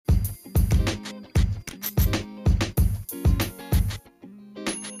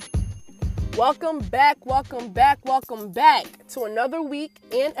Welcome back to another week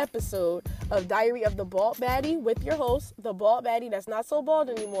and episode of Diary of the Bald Baddie with your host, the Bald Baddie that's not so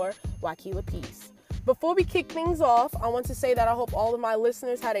bald anymore, Waukila Peace. Before we kick things off, I want to say that I hope all of my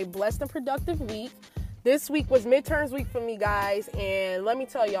listeners had a blessed and productive week. This week was midterms week for me, guys, and let me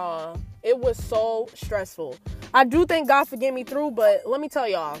tell y'all, it was so stressful. I do thank God for getting me through, but let me tell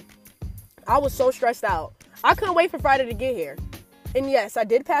y'all, I was so stressed out. I couldn't wait for Friday to get here. And yes, I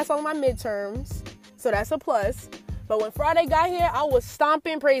did pass all of my midterms, so that's a plus. But when Friday got here, I was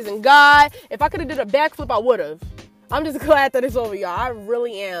stomping, praising God. If I could have did a backflip, I would have. I'm just glad that it's over, y'all. I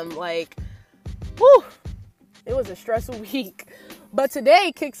really am. Whew. It was a stressful week. But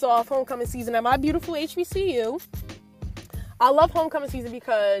today kicks off homecoming season at my beautiful HBCU. I love homecoming season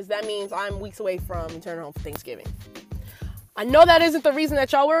because that means I'm weeks away from returning home for Thanksgiving. I know that isn't the reason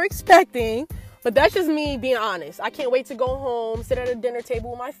that y'all were expecting, but that's just me being honest. I can't wait to go home, sit at a dinner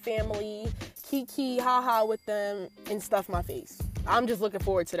table with my family, kiki, ha-ha with them, and stuff my face. I'm just looking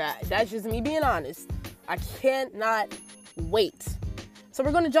forward to that. That's just me being honest. I cannot wait. So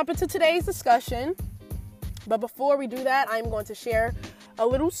we're going to jump into today's discussion. But before we do that, I'm going to share a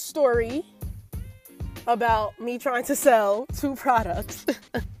little story about me trying to sell 2 products.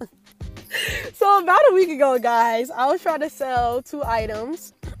 So about a week ago, guys, I was trying to sell 2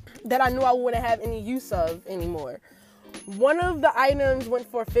 items that I knew I wouldn't have any use of anymore. One of the items went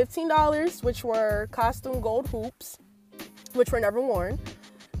for $15, which were costume gold hoops, which were never worn.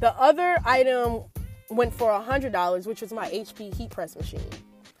 The other item went for $100, which was my HP heat press machine.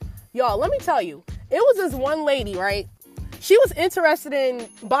 Y'all, let me tell you, it was this one lady, right? She was interested in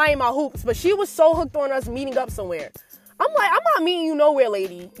buying my hoops, but she was so hooked on us meeting up somewhere. I'm like, I'm not meeting you nowhere,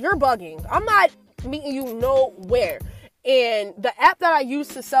 lady. You're bugging. I'm not meeting you nowhere. And the app that I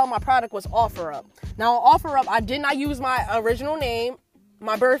used to sell my product was OfferUp. Now, on OfferUp, I did not use my original name,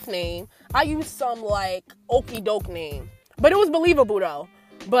 my birth name. I used some, okey doke name. But it was believable, though.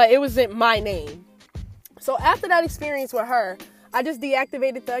 But it wasn't my name. So after that experience with her, I just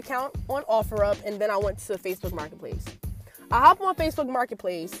deactivated the account on OfferUp, and then I went to Facebook Marketplace. I hopped on Facebook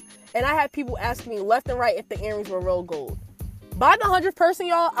Marketplace, and I had people asking me left and right if the earrings were real gold. By the 100th person,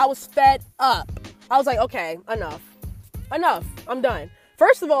 y'all, I was fed up. I was like, okay, enough. I'm done.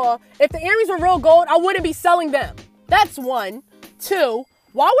 First of all, if the earrings were real gold, I wouldn't be selling them. That's one. 2,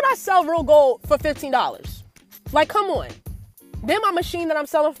 why would I sell real gold for $15? Come on. Then my machine that I'm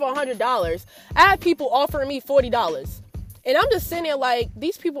selling for $100, I have people offering me $40. And I'm just sitting there like,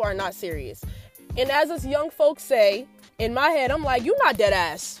 these people are not serious. And as us young folks say, in my head, I'm like, you're not dead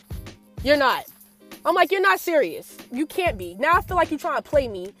ass. You're not. I'm like, you're not serious. You can't be. Now I feel like you're trying to play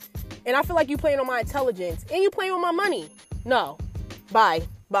me. And I feel like you're playing on my intelligence. And you're playing with my money. No. Bye.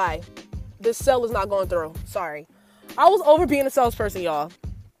 This sale is not going through. Sorry. I was over being a salesperson, y'all.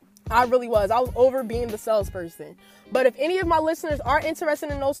 I really was. I was over being the salesperson. But if any of my listeners are interested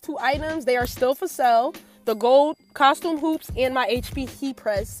in those 2 items, they are still for sale. The gold costume hoops and my HP heat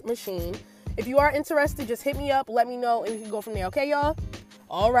press machine. If you are interested, just hit me up, let me know, and we can go from there. Okay, y'all?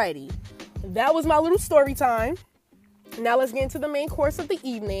 Alrighty. That was my little story time. Now let's get into the main course of the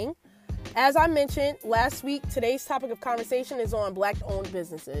evening. As I mentioned last week, today's topic of conversation is on Black-owned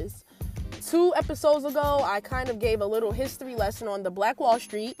businesses. 2 episodes ago, I kind of gave a little history lesson on the Black Wall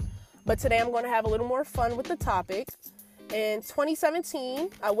Street, but today I'm going to have a little more fun with the topic. In 2017,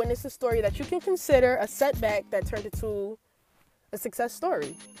 I witnessed a story that you can consider a setback that turned into a success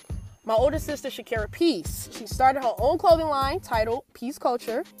story. My older sister, Shakira Peace, she started her own clothing line titled Peace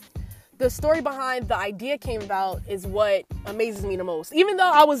Culture. The story behind the idea came about is what amazes me the most. Even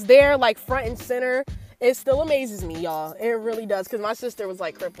though I was there front and center, it still amazes me, y'all. It really does, because my sister was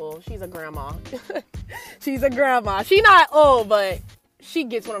crippled. She's a grandma. She's a grandma. She not old, but she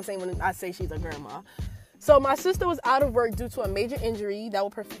gets what I'm saying when I say she's a grandma. So my sister was out of work due to a major injury that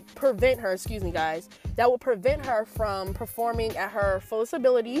will prevent her, that will prevent her from performing at her fullest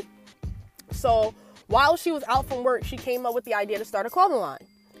ability. So while she was out from work, she came up with the idea to start a clothing line.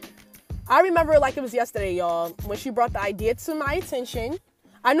 I remember it like it was yesterday, y'all, when she brought the idea to my attention.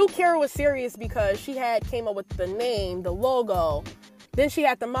 I knew Kara was serious because she had came up with the name, the logo, then she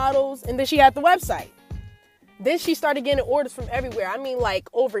had the models, and then she had the website. Then she started getting orders from everywhere. I mean,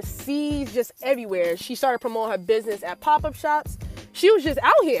 overseas, just everywhere. She started promoting her business at pop-up shops. She was just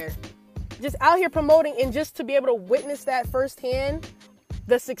out here promoting, and just to be able to witness that firsthand,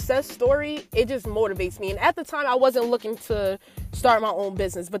 the success story, it just motivates me. And at the time, I wasn't looking to start my own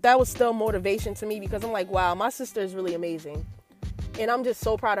business, but that was still motivation to me because I'm like, wow, my sister is really amazing. And I'm just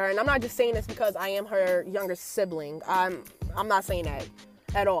so proud of her. And I'm not just saying this because I am her younger sibling. I'm not saying that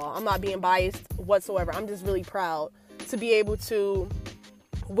at all. I'm not being biased whatsoever. I'm just really proud to be able to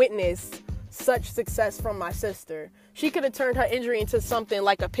witness such success from my sister. She could have turned her injury into something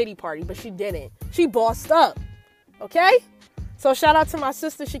like a pity party, but she didn't. She bossed up. Okay? So shout out to my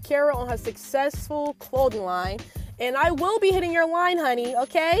sister Shakira on her successful clothing line. And I will be hitting your line, honey,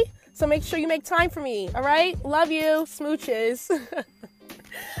 okay? So make sure you make time for me, all right? Love you. Smooches.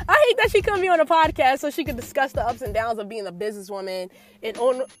 I hate that she couldn't be on a podcast so she could discuss the ups and downs of being a businesswoman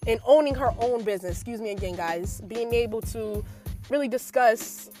and owning her own business. Excuse me again, guys. Being able to really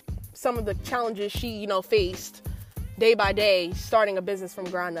discuss some of the challenges she, faced day by day, starting a business from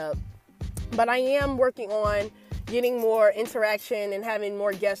ground up. But I am working on getting more interaction and having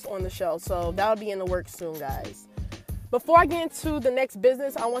more guests on the show. So that'll be in the works soon, guys. Before I get into the next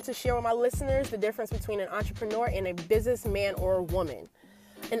business, I want to share with my listeners the difference between an entrepreneur and a businessman or a woman.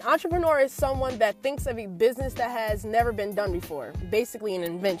 An entrepreneur is someone that thinks of a business that has never been done before, basically an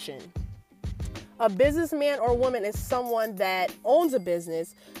invention. A businessman or woman is someone that owns a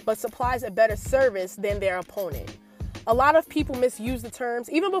business but supplies a better service than their opponent. A lot of people misuse the terms.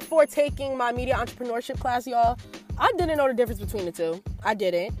 Even before taking my media entrepreneurship class, y'all, I didn't know the difference between the two. I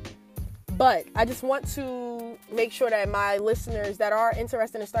didn't. But I just want to make sure that my listeners that are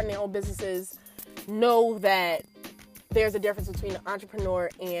interested in starting their own businesses know that there's a difference between an entrepreneur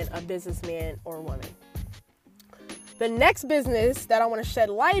and a businessman or a woman. The next business that I want to shed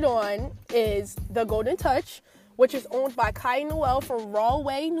light on is The Golden Touch, which is owned by Kai Noel from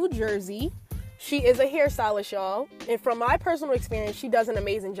Rahway, New Jersey. She is a hairstylist, y'all. And from my personal experience, she does an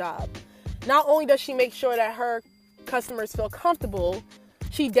amazing job. Not only does she make sure that her customers feel comfortable,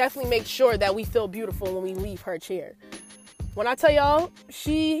 she definitely makes sure that we feel beautiful when we leave her chair. When I tell y'all,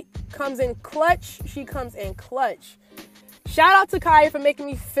 she comes in clutch. She comes in clutch. Shout out to Kaya for making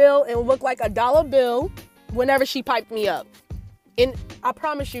me feel and look like a dollar bill whenever she piped me up. And I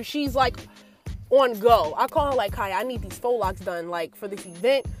promise you, she's like on go. I call her like, Kaya, I need these faux locks done like for this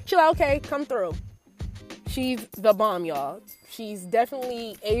event. She's like, okay, come through. She's the bomb, y'all. She's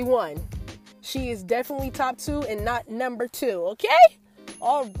definitely A1. She is definitely top 2 and not number 2, okay?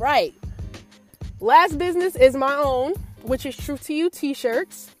 All right. Last business is my own, which is True to You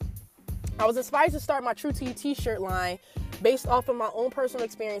t-shirts. I was inspired to start my True to You t-shirt line based off of my own personal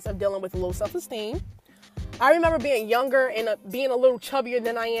experience of dealing with low self-esteem. I remember being younger and being a little chubbier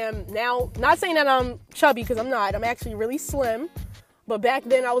than I am now. Not saying that I'm chubby, because I'm not. I'm actually really slim. But back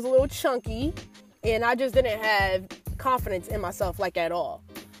then I was a little chunky and I just didn't have confidence in myself like at all.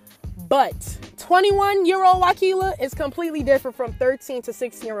 But 21-year-old Wakila is completely different from 13 to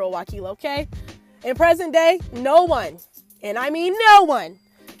 16-year-old Wakila, okay? In present day, no one, and I mean no one,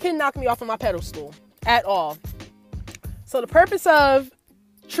 can knock me off of my pedestal at all. So the purpose of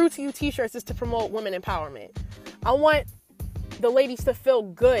True to You t-shirts is to promote women empowerment. I want the ladies to feel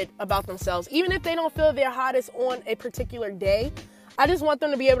good about themselves. Even if they don't feel their hottest on a particular day, I just want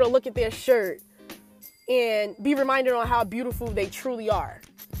them to be able to look at their shirt and be reminded on how beautiful they truly are.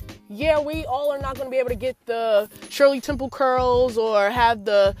 Yeah, we all are not going to be able to get the Shirley Temple curls or have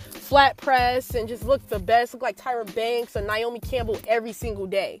the flat press and just look the best, look like Tyra Banks or Naomi Campbell every single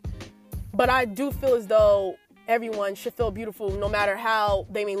day. But I do feel as though everyone should feel beautiful no matter how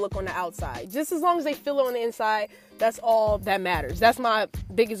they may look on the outside. Just as long as they feel it on the inside, that's all that matters. That's my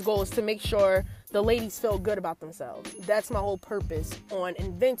biggest goal, is to make sure the ladies feel good about themselves. That's my whole purpose on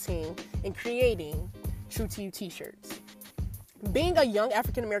inventing and creating True to You t-shirts. Being a young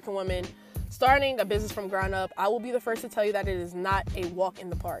African-American woman starting a business from ground up, I will be the first to tell you that it is not a walk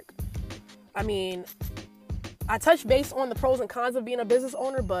in the park. I mean, I touched base on the pros and cons of being a business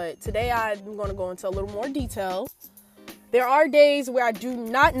owner, but today I'm going to go into a little more detail. There are days where I do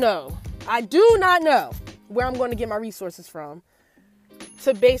not know where I'm going to get my resources from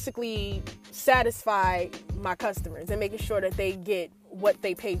to basically satisfy my customers and making sure that they get what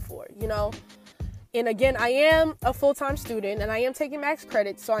they paid for, And again, I am a full-time student and I am taking max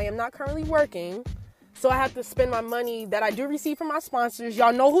credits, so I am not currently working. So I have to spend my money that I do receive from my sponsors.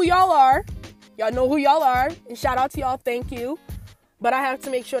 Y'all know who y'all are. And shout out to y'all. Thank you. But I have to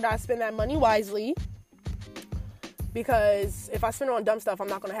make sure that I spend that money wisely, because if I spend it on dumb stuff, I'm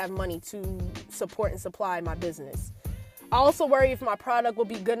not going to have money to support and supply my business. I also worry if my product will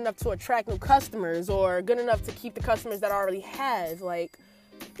be good enough to attract new customers or good enough to keep the customers that I already have.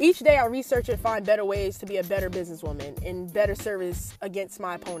 Each day I research and find better ways to be a better businesswoman and better service against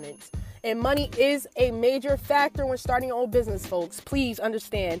my opponents. And money is a major factor when starting your own business, folks. Please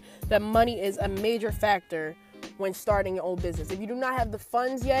understand that money is a major factor when starting your own business. If you do not have the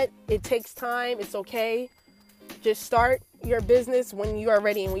funds yet, it takes time. It's okay. Just start your business when you are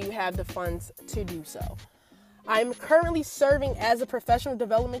ready and when you have the funds to do so. I'm currently serving as a professional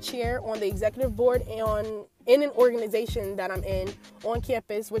development chair on the executive board in an organization that I'm in on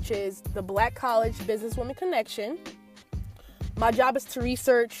campus, which is the Black College Businesswomen Connection. My job is to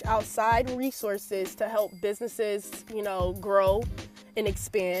research outside resources to help businesses, grow and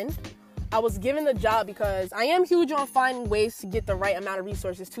expand. I was given the job because I am huge on finding ways to get the right amount of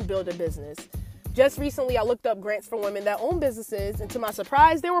resources to build a business. Just recently, I looked up grants for women that own businesses, and to my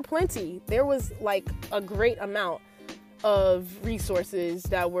surprise, there were plenty. There was like a great amount of resources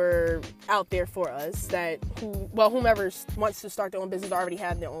that were out there for us whomever wants to start their own business already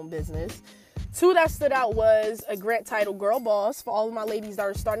have their own business. Two that stood out was a grant titled Girl Boss for all of my ladies that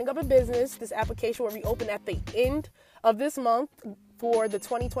are starting up a business. This application will reopen at the end of this month for the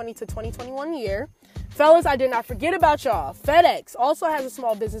 2020 to 2021 year. Fellas, I did not forget about y'all. FedEx also has a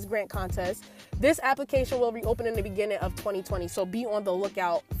small business grant contest. This application will reopen in the beginning of 2020, so be on the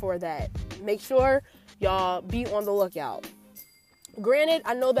lookout for that. Make sure y'all be on the lookout. Granted,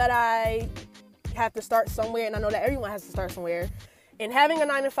 I know that I have to start somewhere, and I know that everyone has to start somewhere. And having a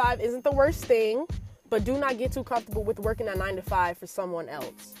 9-to-5 isn't the worst thing, but do not get too comfortable with working a 9-to-5 for someone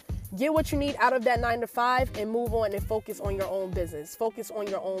else. Get what you need out of that 9-to-5 and move on and focus on your own business. Focus on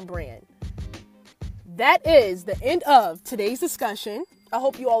your own brand. That is the end of today's discussion. I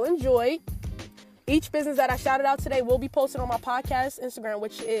hope you all enjoyed. Each business that I shouted out today will be posted on my podcast Instagram,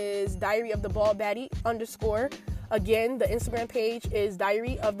 which is Diary of the Bald Baddie _ Again, the Instagram page is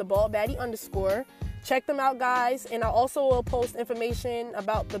Diary of the Bald Baddie _ Check them out, guys. And I also will post information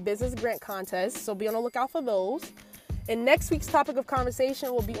about the business grant contest, so be on the lookout for those. And next week's topic of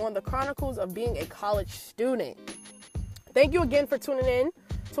conversation will be on the chronicles of being a college student. Thank you again for tuning in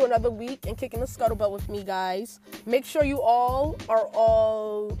to another week and kicking the scuttlebutt with me, guys. Make sure you all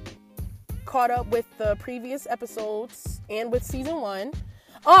are caught up with the previous episodes and with season 1.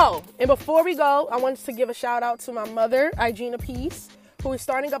 Oh, and before we go, I wanted to give a shout out to my mother, Igina Peace, who is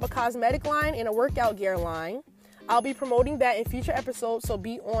starting up a cosmetic line and a workout gear line. I'll be promoting that in future episodes, so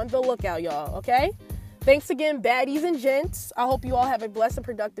be on the lookout, y'all, okay? Thanks again, baddies and gents. I hope you all have a blessed and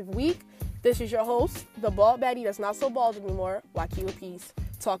productive week. This is your host, the bald baddie that's not so bald anymore, Wakiwa Peace.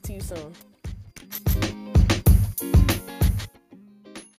 Talk to you soon.